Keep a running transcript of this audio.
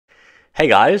Hey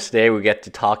guys, today we get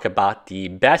to talk about the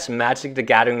best Magic the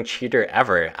Gathering cheater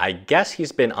ever. I guess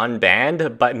he's been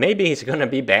unbanned, but maybe he's going to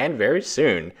be banned very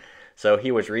soon. So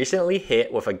he was recently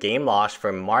hit with a game loss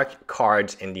for marked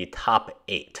cards in the top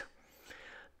 8.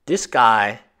 This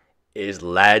guy is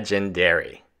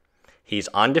legendary. He's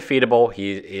undefeatable.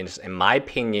 He is, in my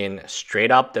opinion,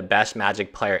 straight up the best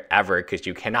Magic player ever because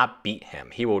you cannot beat him.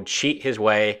 He will cheat his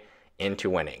way into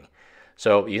winning.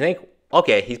 So you think,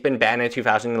 okay, he's been banned in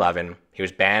 2011. He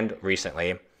was banned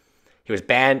recently. He was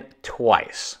banned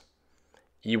twice.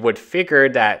 You would figure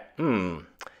that,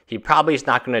 he probably is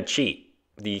not going to cheat.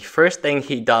 The first thing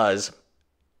he does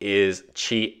is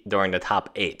cheat during the top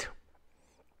 8.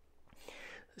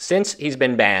 Since he's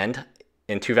been banned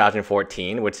in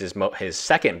 2014, which is his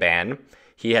second ban,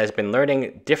 he has been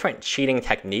learning different cheating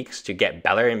techniques to get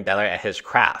better and better at his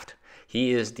craft.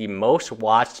 He is the most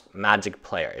watched Magic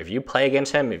player. If you play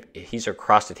against him, if he's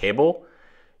across the table,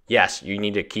 yes, you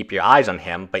need to keep your eyes on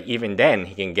him, but even then,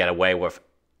 he can get away with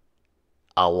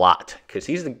a lot because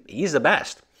he's the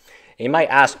best. And you might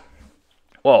ask,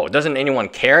 whoa, doesn't anyone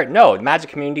care? No, the Magic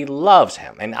community loves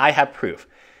him, and I have proof.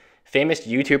 Famous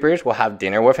YouTubers will have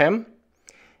dinner with him,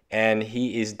 and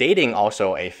he is dating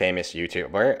also a famous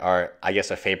YouTuber, or I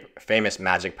guess a famous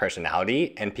Magic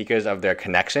personality, and because of their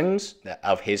connections,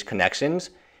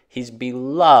 he's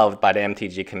beloved by the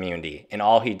MTG community, and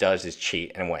all he does is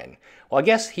cheat and win. Well, I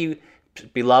guess he's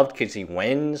beloved because he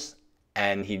wins,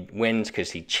 and he wins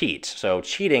because he cheats. So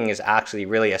cheating is actually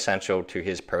really essential to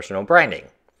his personal branding.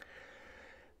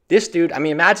 This dude, I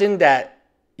mean, imagine that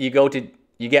you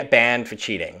get banned for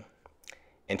cheating.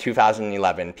 In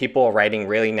 2011, people are writing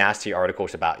really nasty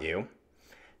articles about you.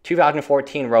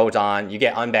 2014 rolls on, you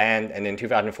get unbanned, and in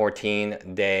 2014,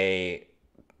 they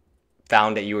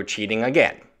found that you were cheating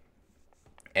again.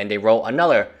 And they wrote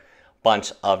another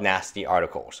bunch of nasty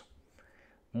articles.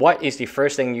 What is the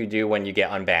first thing you do when you get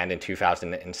unbanned in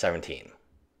 2017?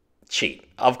 Cheat,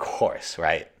 of course,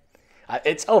 right?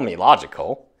 It's only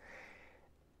logical.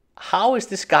 How is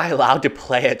this guy allowed to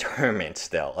play a tournament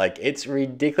still? Like, it's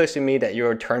ridiculous to me that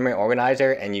you're a tournament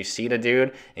organizer and you see the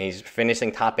dude and he's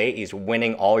finishing top 8, he's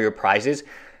winning all your prizes.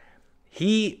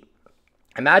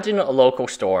 Imagine a local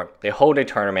store, they hold a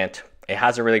tournament, it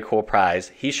has a really cool prize,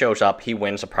 he shows up, he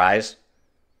wins a prize.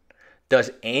 Does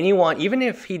anyone, even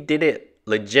if he did it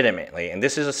legitimately, and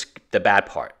this is the bad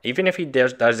part, even if he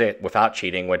does it without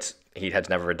cheating, which he has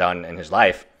never done in his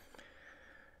life,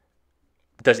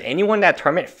 does anyone in that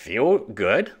tournament feel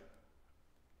good?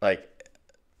 Like,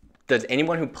 does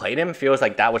anyone who played him feels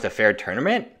like that was a fair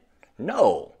tournament?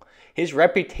 No. His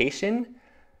reputation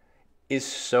is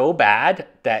so bad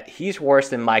that he's worse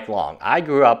than Mike Long. I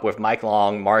grew up with Mike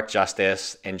Long, Mark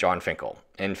Justice, and John Finkel.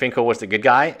 And Finkel was the good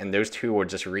guy, and those two were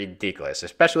just ridiculous,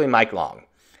 especially Mike Long.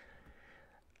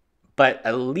 But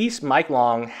at least Mike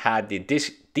Long had the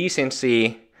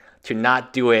decency to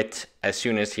not do it as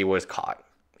soon as he was caught.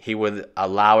 He would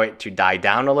allow it to die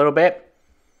down a little bit,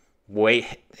 wait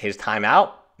his time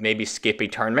out, maybe skip a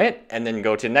tournament, and then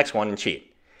go to the next one and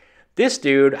cheat. This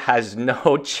dude has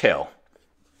no chill.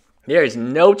 There is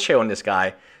no chill in this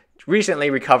guy. Recently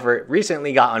recovered,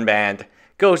 recently got unbanned,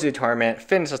 goes to the tournament,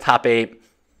 finishes top 8,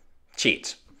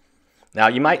 cheats. Now,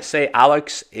 you might say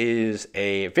Alex is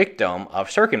a victim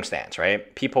of circumstance,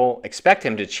 right? People expect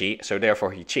him to cheat, so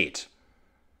therefore he cheats.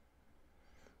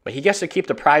 But he gets to keep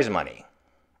the prize money.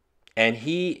 And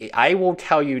I will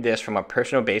tell you this from a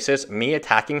personal basis, me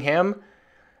attacking him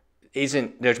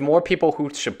there's more people who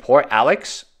support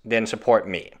Alex than support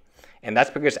me. And that's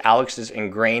because Alex is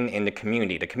ingrained in the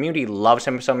community. The community loves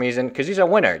him for some reason because he's a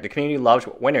winner. The community loves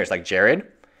winners like Jared.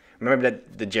 Remember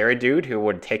the Jared dude who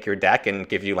would take your deck and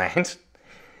give you lands?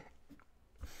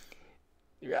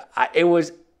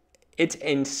 It's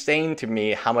insane to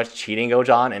me how much cheating goes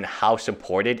on and how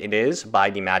supported it is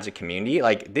by the Magic community.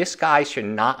 Like, this guy should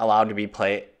not allowed to be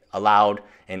allowed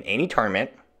in any tournament.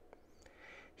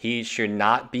 He should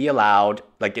not be allowed,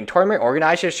 like, in tournament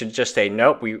organizers should just say,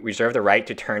 nope, we reserve the right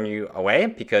to turn you away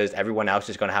because everyone else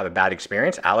is going to have a bad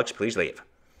experience. Alex, please leave.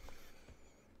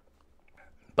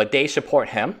 But they support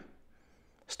him.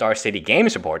 Star City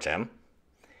Games supports him.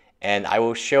 And I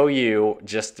will show you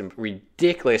just the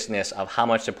ridiculousness of how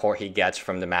much support he gets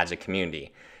from the Magic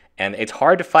community. And it's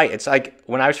hard to fight. It's like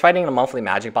when I was fighting in a monthly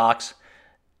Magic box,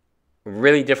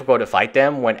 really difficult to fight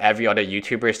them when every other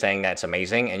YouTuber is saying that it's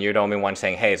amazing and you're the only one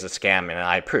saying, hey, it's a scam and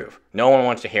I approve. No one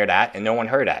wants to hear that and no one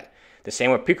heard that. The same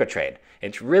with Puka Trade.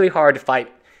 It's really hard to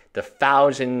fight the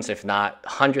thousands, if not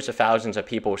hundreds of thousands of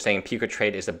people saying Puka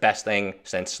Trade is the best thing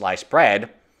since sliced bread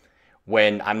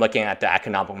when I'm looking at the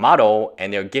economic model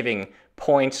and they're giving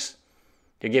points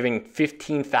You're giving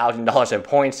 $15,000 of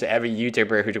points to every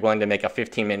YouTuber who's willing to make a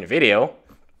 15-minute video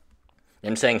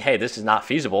and saying, hey, this is not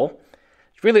feasible.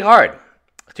 It's really hard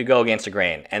to go against the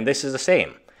grain. And this is the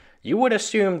same. You would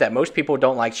assume that most people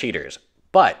don't like cheaters,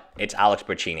 but it's Alex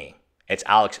Bracchini. It's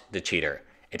Alex the cheater.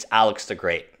 It's Alex the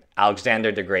Great.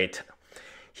 Alexander the Great.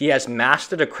 He has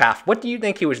mastered the craft. What do you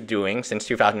think he was doing since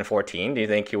 2014? Do you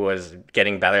think he was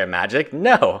getting better at Magic?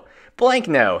 No. Blank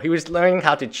no. He was learning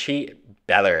how to cheat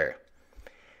better.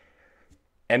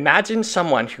 Imagine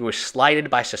someone who was slighted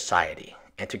by society.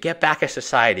 And to get back at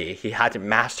society, he had to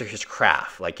master his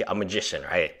craft, like a magician,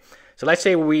 right? So let's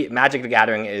say Magic the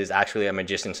Gathering is actually a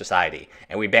magician society.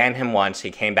 And we banned him once.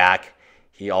 He came back.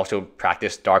 He also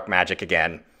practiced dark magic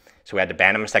again. So we had to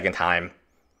ban him a second time.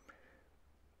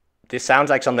 This sounds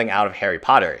like something out of Harry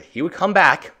Potter. He would come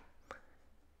back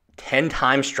 10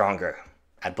 times stronger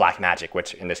at black magic,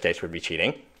 which in this case would be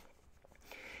cheating.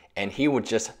 And he would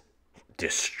just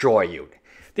destroy you.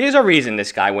 There's a reason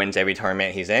this guy wins every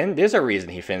tournament he's in. There's a reason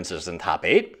he finishes in top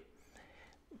 8.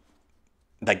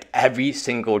 Like every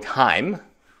single time.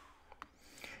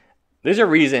 There's a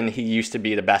reason he used to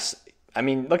be the best. I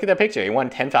mean, look at that picture. He won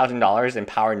 $10,000 in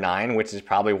Power 9, which is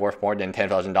probably worth more than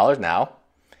 $10,000 now.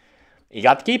 You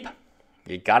got to keep.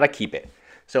 You got to keep it.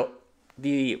 So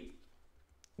the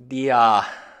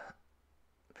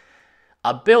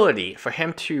ability for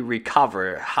him to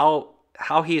recover,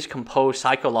 how he's composed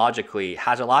psychologically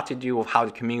has a lot to do with how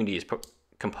the community is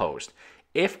composed.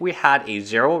 If we had a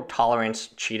zero tolerance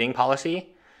cheating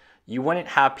policy, you wouldn't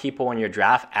have people in your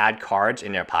draft add cards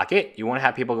in their pocket. You wouldn't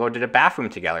have people go to the bathroom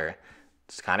together.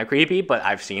 It's kind of creepy, but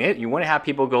I've seen it. You wouldn't have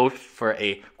people go for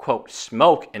a, quote,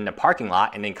 smoke in the parking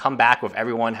lot and then come back with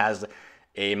everyone has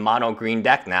a mono green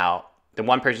deck now. The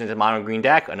one person has a mono green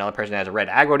deck, another person has a red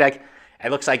aggro deck. It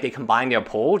looks like they combine their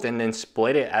pools and then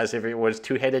split it as if it was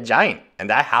two-headed giant. And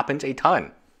that happens a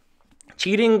ton.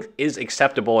 Cheating is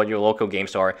acceptable at your local game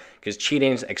store because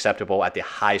cheating is acceptable at the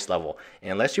highest level.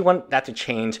 And unless you want that to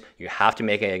change, you have to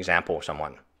make an example of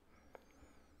someone.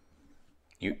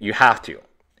 You have to.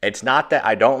 It's not that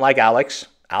I don't like Alex.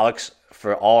 Alex,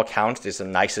 for all accounts, is the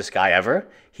nicest guy ever.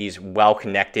 He's well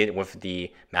connected with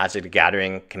the Magic the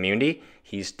Gathering community.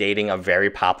 He's dating a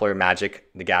very popular Magic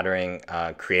the Gathering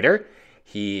creator.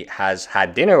 He has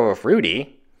had dinner with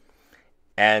Rudy,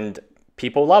 and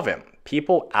people love him.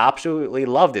 People absolutely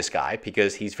love this guy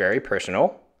because he's very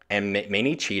personal. And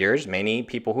many cheaters, many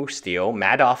people who steal,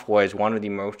 Madoff was one of the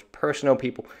most personal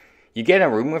people. You get in a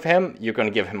room with him, you're going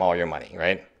to give him all your money,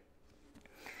 right?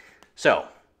 So,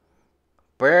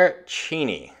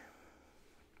 Bracchini,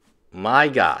 my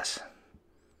gosh,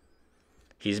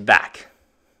 he's back.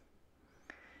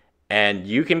 And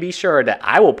you can be sure that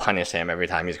I will punish him every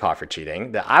time he's caught for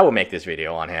cheating, that I will make this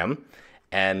video on him,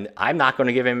 and I'm not going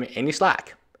to give him any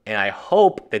slack. And I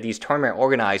hope that these tournament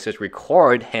organizers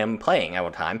record him playing all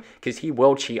the time, because he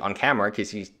will cheat on camera,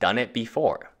 because he's done it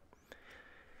before.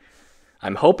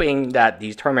 I'm hoping that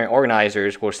these tournament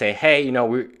organizers will say, hey, you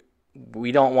know,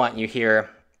 we don't want you here.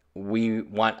 We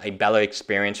want a better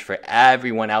experience for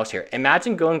everyone else here.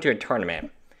 Imagine going to a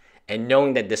tournament and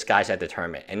knowing that this guy's at the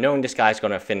tournament and knowing this guy's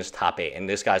going to finish top 8 and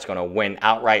this guy's going to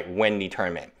outright win the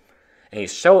tournament. And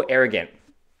he's so arrogant.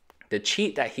 The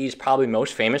cheat that he's probably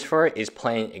most famous for is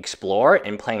playing Explorer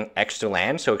and playing extra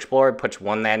land. So Explorer puts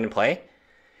 1 land in play.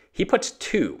 He puts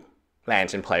 2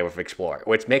 lands in play with Explorer,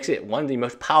 which makes it one of the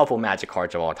most powerful Magic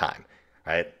cards of all time,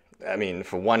 right? I mean,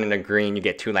 for 1 in a green, you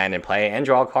get 2 land in play and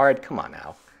draw a card. Come on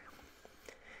now.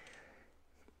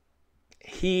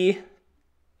 He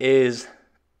is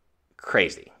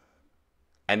crazy.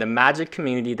 And the Magic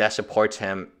community that supports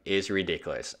him is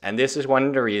ridiculous. And this is one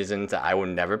of the reasons that I will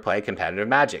never play competitive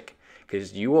Magic.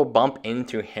 Because you will bump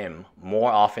into him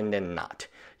more often than not.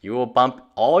 You will bump,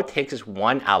 all it takes is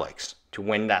one Alex to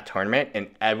win that tournament and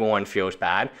everyone feels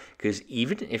bad. Because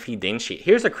even if he didn't cheat,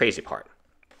 here's the crazy part.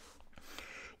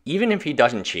 Even if he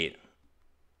doesn't cheat,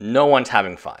 no one's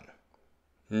having fun.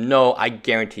 No, I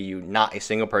guarantee you, not a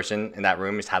single person in that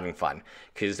room is having fun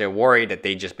because they're worried that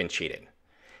they've just been cheated.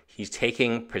 He's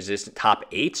taking persistent top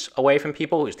 8s away from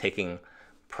people. He's taking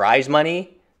prize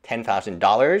money,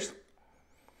 $10,000.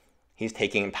 He's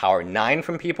taking Power 9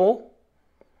 from people.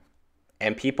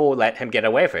 And people let him get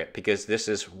away with it because this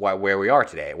is where we are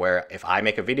today, where if I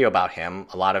make a video about him,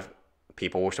 a lot of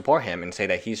people will support him and say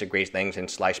that he's a great thing in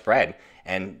sliced bread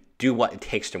and do what it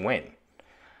takes to win.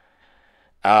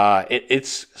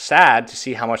 It's sad to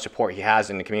see how much support he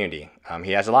has in the community.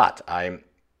 He has a lot. I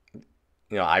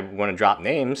want to drop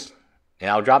names, and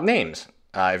I'll drop names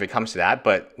if it comes to that.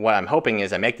 But what I'm hoping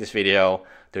is I make this video,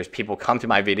 there's people come to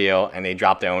my video, and they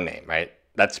drop their own name, right?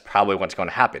 That's probably what's going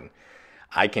to happen.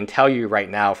 I can tell you right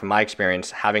now from my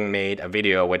experience, having made a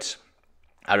video which,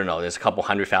 I don't know, there's a couple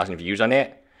 100,000 views on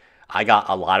it, I got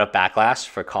a lot of backlash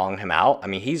for calling him out. I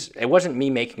mean, it wasn't me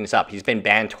making this up. He's been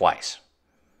banned twice.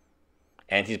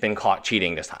 And he's been caught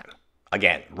cheating this time.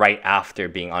 Again, right after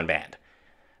being unbanned.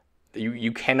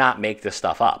 You cannot make this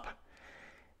stuff up.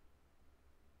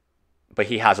 But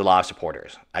he has a lot of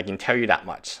supporters. I can tell you that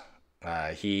much.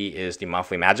 He is the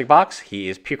monthly Magic Box. He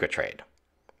is Puka Trade.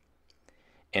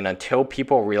 And until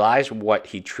people realize what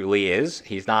he truly is,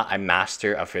 he's not a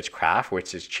master of his craft,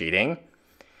 which is cheating.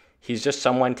 He's just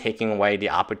someone taking away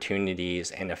the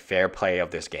opportunities and the fair play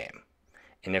of this game.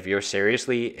 And if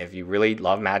you really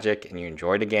love Magic and you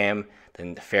enjoy the game,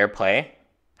 then the fair play,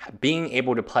 being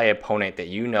able to play an opponent that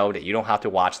you know that you don't have to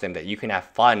watch them, that you can have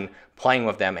fun playing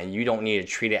with them, and you don't need to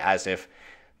treat it as if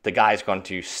the guy's going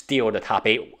to steal the top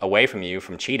 8 away from you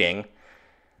from cheating.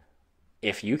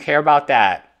 If you care about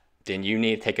that, then you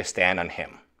need to take a stand on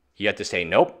him. You have to say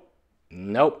nope,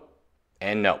 nope,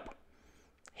 and nope.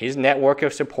 His network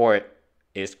of support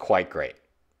is quite great.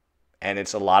 And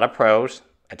it's a lot of pros,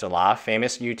 it's a lot of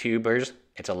famous YouTubers,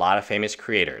 it's a lot of famous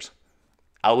creators.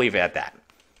 I'll leave it at that.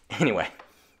 Anyway,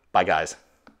 bye guys.